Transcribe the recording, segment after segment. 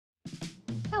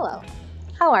Hello,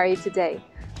 how are you today?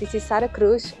 This is Sara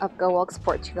Cruz of Go Walks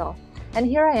Portugal, and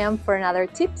here I am for another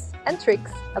tips and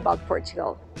tricks about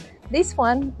Portugal. This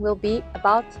one will be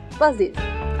about buses.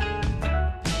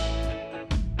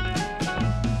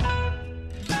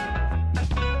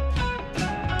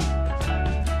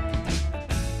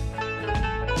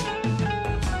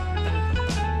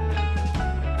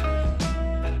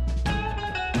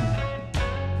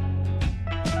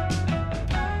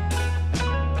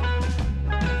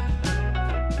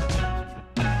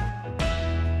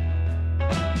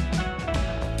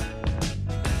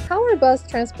 Our bus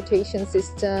transportation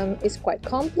system is quite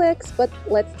complex, but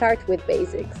let's start with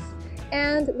basics.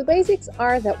 And the basics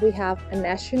are that we have a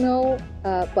national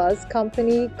bus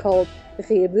company called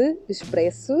Rede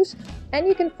Expressos, and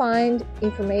you can find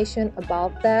information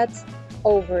about that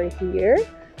over here.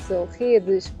 So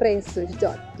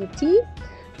redeexpressos.pt.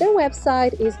 Their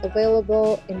website is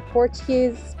available in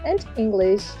Portuguese and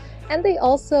English, and they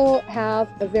also have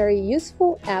a very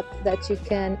useful app that you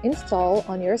can install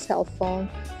on your cell phone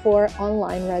for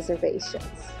online reservations.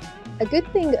 A good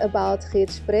thing about Rede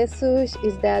Expressos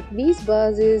is that these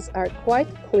buses are quite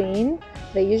clean.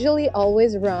 They usually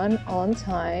always run on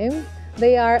time.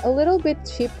 They are a little bit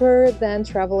cheaper than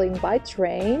traveling by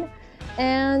train,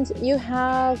 and you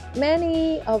have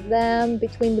many of them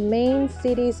between the main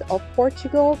cities of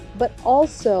Portugal, but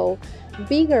also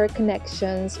bigger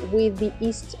connections with the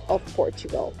east of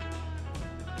Portugal.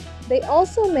 They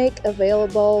also make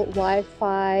available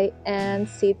Wi-Fi and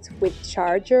seats with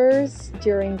chargers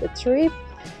during the trip,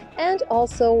 and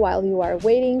also while you are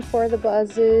waiting for the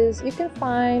buses, you can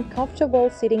find comfortable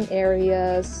sitting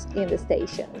areas in the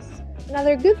stations.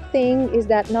 Another good thing is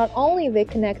that not only they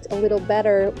connect a little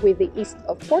better with the east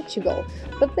of Portugal,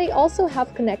 but they also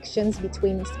have connections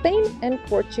between Spain and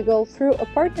Portugal through a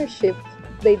partnership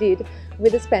they did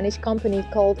with a Spanish company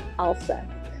called Alsa.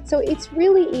 So it's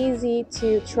really easy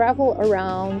to travel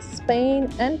around Spain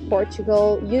and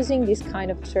Portugal using this kind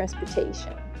of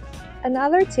transportation.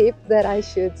 Another tip that I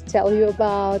should tell you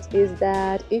about is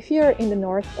that if you're in the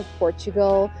north of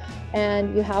Portugal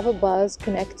and you have a bus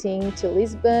connecting to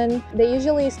Lisbon, they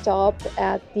usually stop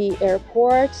at the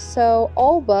airport. So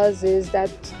all buses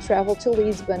that travel to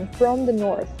Lisbon from the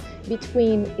north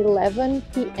between 11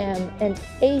 p.m. and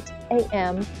 8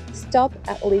 a.m. stop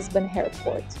at Lisbon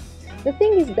Airport. The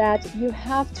thing is that you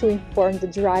have to inform the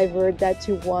driver that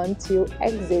you want to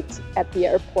exit at the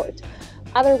airport.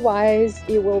 Otherwise,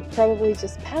 you will probably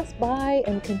just pass by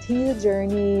and continue the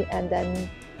journey, and then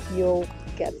you'll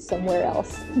get somewhere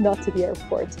else, not to the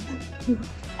airport.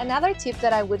 Another tip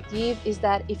that I would give is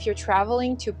that if you're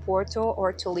traveling to Porto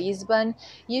or to Lisbon,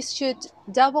 you should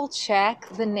double check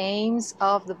the names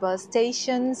of the bus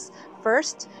stations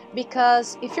first,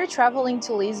 because if you're traveling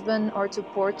to Lisbon or to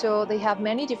Porto, they have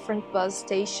many different bus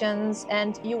stations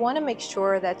and you want to make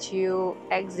sure that you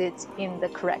exit in the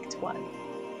correct one.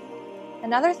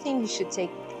 Another thing you should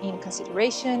take in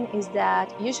consideration is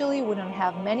that usually we don't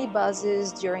have many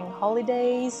buses during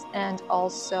holidays and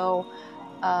also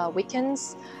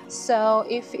weekends. So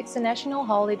if it's a national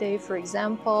holiday, for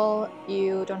example,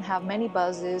 you don't have many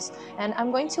buses, and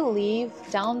I'm going to leave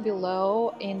down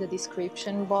below in the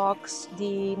description box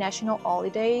the national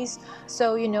holidays,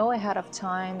 so you know ahead of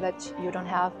time that you don't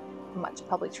have much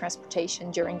public transportation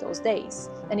during those days,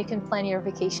 and you can plan your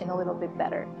vacation a little bit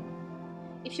better.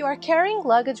 If you are carrying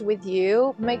luggage with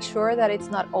you, make sure that it's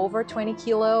not over 20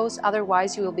 kilos,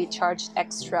 otherwise you will be charged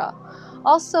extra.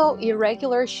 Also,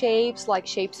 irregular shapes like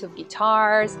shapes of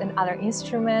guitars and other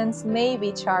instruments may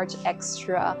be charged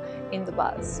extra in the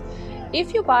bus.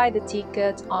 If you buy the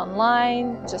ticket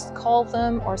online, just call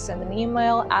them or send an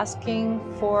email asking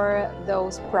for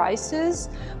those prices.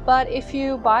 But if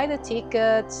you buy the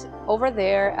ticket over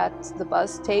there at the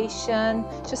bus station,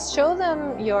 just show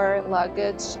them your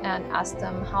luggage and ask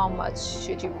them how much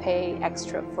should you pay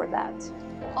extra for that.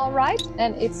 Alright,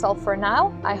 and it's all for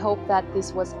now. I hope that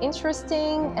this was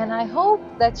interesting, and I hope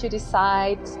that you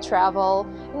decide to travel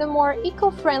in a more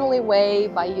eco-friendly way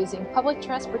by using public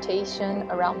transportation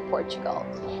around Portugal.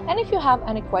 And if you have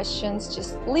any questions,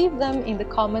 just leave them in the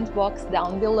comment box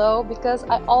down below, because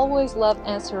I always love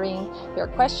answering your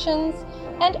questions.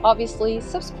 And obviously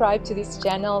subscribe to this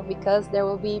channel, because there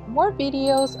will be more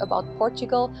videos about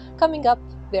Portugal coming up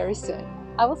very soon.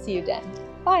 I will see you then.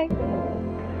 Bye!